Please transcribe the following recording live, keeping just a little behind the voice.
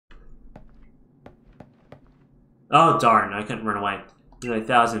Oh, darn. I couldn't run away. Nearly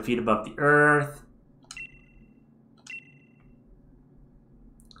 1,000 feet above the earth.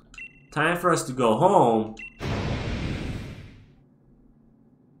 Time for us to go home.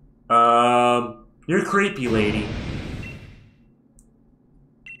 You're creepy, lady.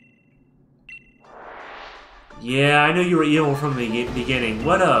 Yeah, I knew you were evil from the beginning.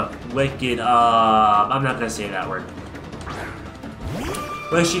 What a wicked, I'm not gonna say that word.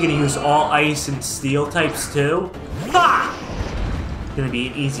 What, is she gonna use all ice and steel types too? Ha! Gonna be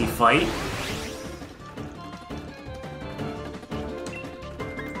an easy fight.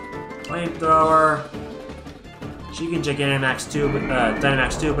 Flamethrower. She can check Dynamax too,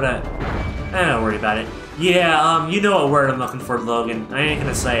 but I don't worry about it. Yeah, you know what word I'm looking for, Logan. I ain't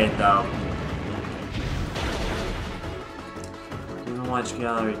gonna say it though. Human Watch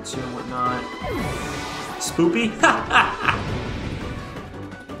Gallery 2 and whatnot. Spoopy?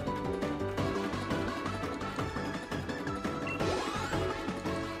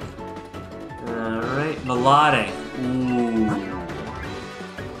 Alright, melodic.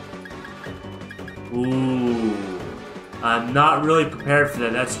 Ooh. I'm not really prepared for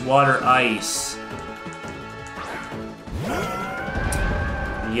that. That's water ice.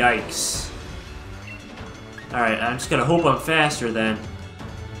 Yikes. Alright, I'm just gonna hope I'm faster then.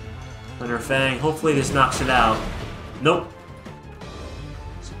 Thunder Fang. Hopefully this knocks it out. Nope.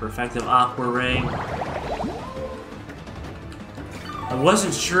 Super effective Aqua Ring. I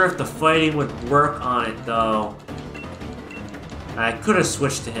wasn't sure if the fighting would work on it though. I could have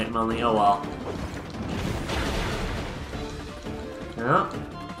switched to Hitmonlee. Oh well. Yep.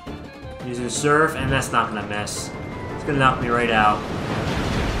 Using Surf, and that's not gonna miss. It's gonna knock me right out.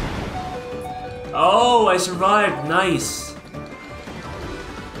 Oh, I survived! Nice!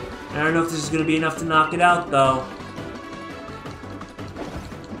 I don't know if this is gonna be enough to knock it out, though.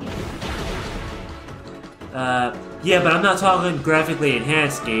 Yeah, but I'm not talking graphically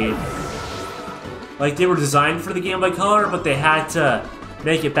enhanced game. Like, they were designed for the Game Boy Color, but they had to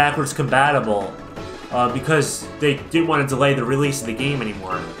make it backwards compatible. Because they didn't want to delay the release of the game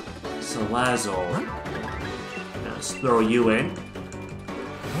anymore. So Lazzle. Now let's throw you in.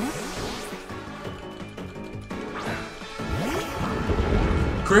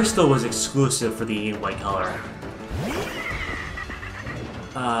 Crystal was exclusive for the Game Boy Color.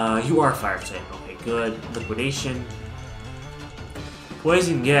 You are Fire type. Okay, good. Liquidation.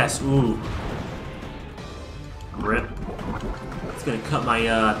 Poison Gas. Ooh. Rip. It's gonna cut my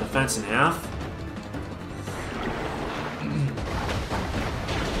defense in half.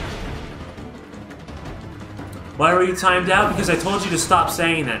 Why were you timed out? Because I told you to stop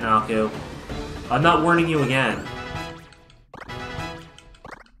saying that, Naku. I'm not warning you again.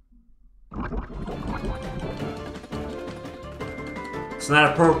 It's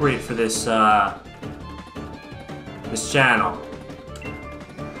not appropriate for this, this channel.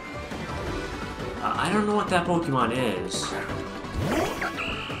 I don't know what that Pokemon is.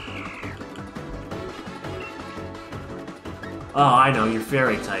 Oh, I know, you're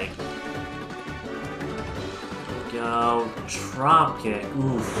Fairy type. Go. Drop kick.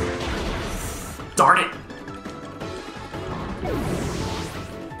 Oof. Darn it!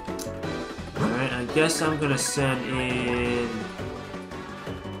 Alright, I guess I'm gonna send in...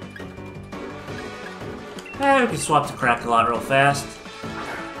 Hey, we can swap to Crack-A-Lot real fast.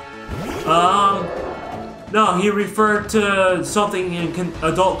 No, he referred to something in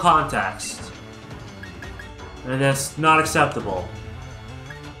adult context. And that's not acceptable.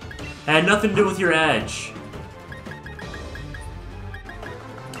 It had nothing to do with your edge.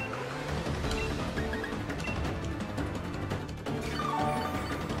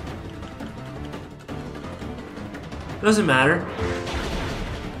 Doesn't matter.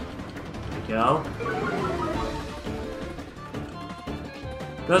 There we go.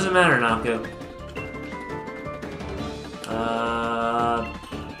 Doesn't matter, Naku.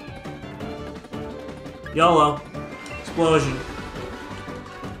 YOLO. Explosion.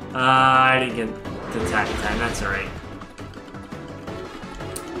 I didn't get the attack in time, that's alright.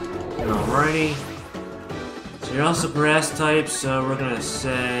 Alrighty. So you're also grass type, so we're gonna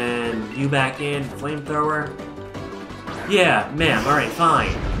send you back in, Flamethrower. Yeah, ma'am, alright,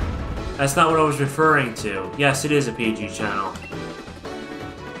 fine. That's not what I was referring to. Yes, it is a PG channel.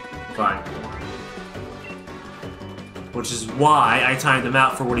 Fine. Which is why I timed him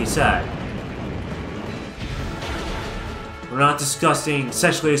out for what he said. We're not discussing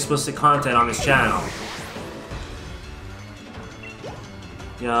sexually explicit content on this channel.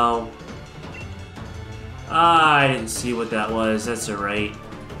 Yo. I didn't see what that was. That's alright.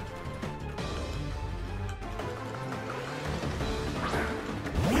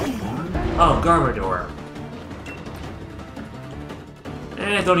 Oh, Garbodor.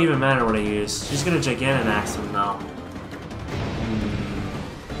 It don't even matter what I use. She's gonna Gigantamax him though.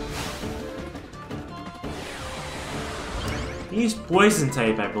 He's poison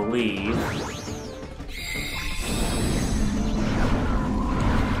type, I believe.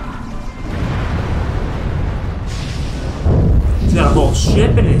 He's got a whole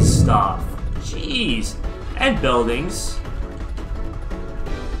ship in his stuff. Jeez. And buildings.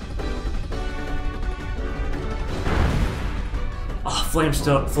 Oh,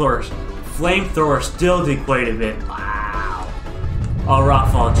 Flamethrower still did quite a bit. Wow. Oh,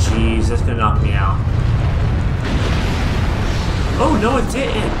 Rockfall, jeez, that's gonna knock me out. Oh, no, it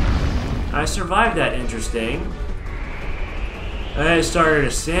didn't. I survived that, interesting. I started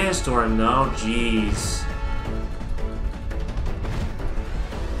a sandstorm, though, jeez.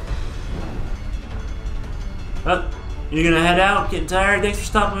 Oh, you're gonna head out? Getting tired? Thanks for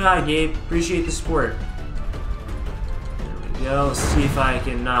stopping by, Gabe. Appreciate the support. Go, let's see if I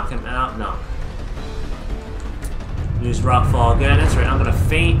can knock him out. No. Use Rockfall again. That's right, I'm gonna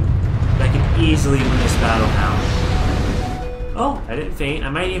faint. I can easily win this battle now. Oh, I didn't faint. I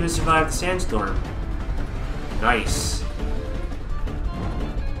might even survive the sandstorm. Nice.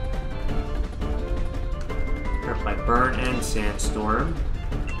 Hurt by burn and sandstorm.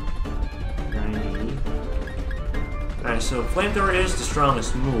 90. Alright, so Flamethrower is the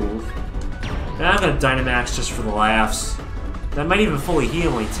strongest move. And I'm gonna Dynamax just for the laughs. That might even fully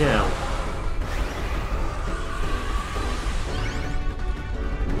heal me, too.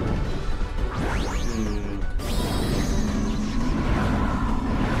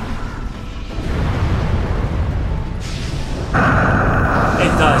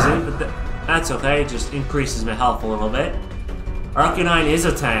 It doesn't, but that's okay. It just increases my health a little bit. Arcanine is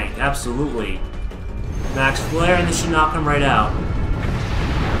a tank, absolutely. Max Flare, and this should knock him right out.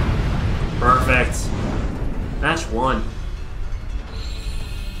 Perfect. Match 1.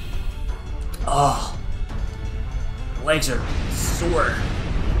 Oh, my legs are sore.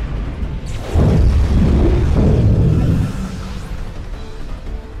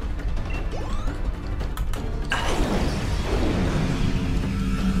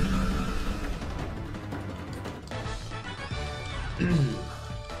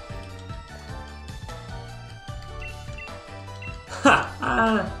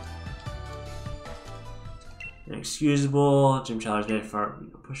 Inexcusable. Gym challenge made for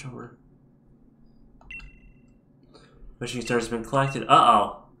push over. Wishing star has been collected.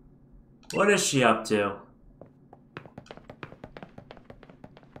 Uh-oh. What is she up to?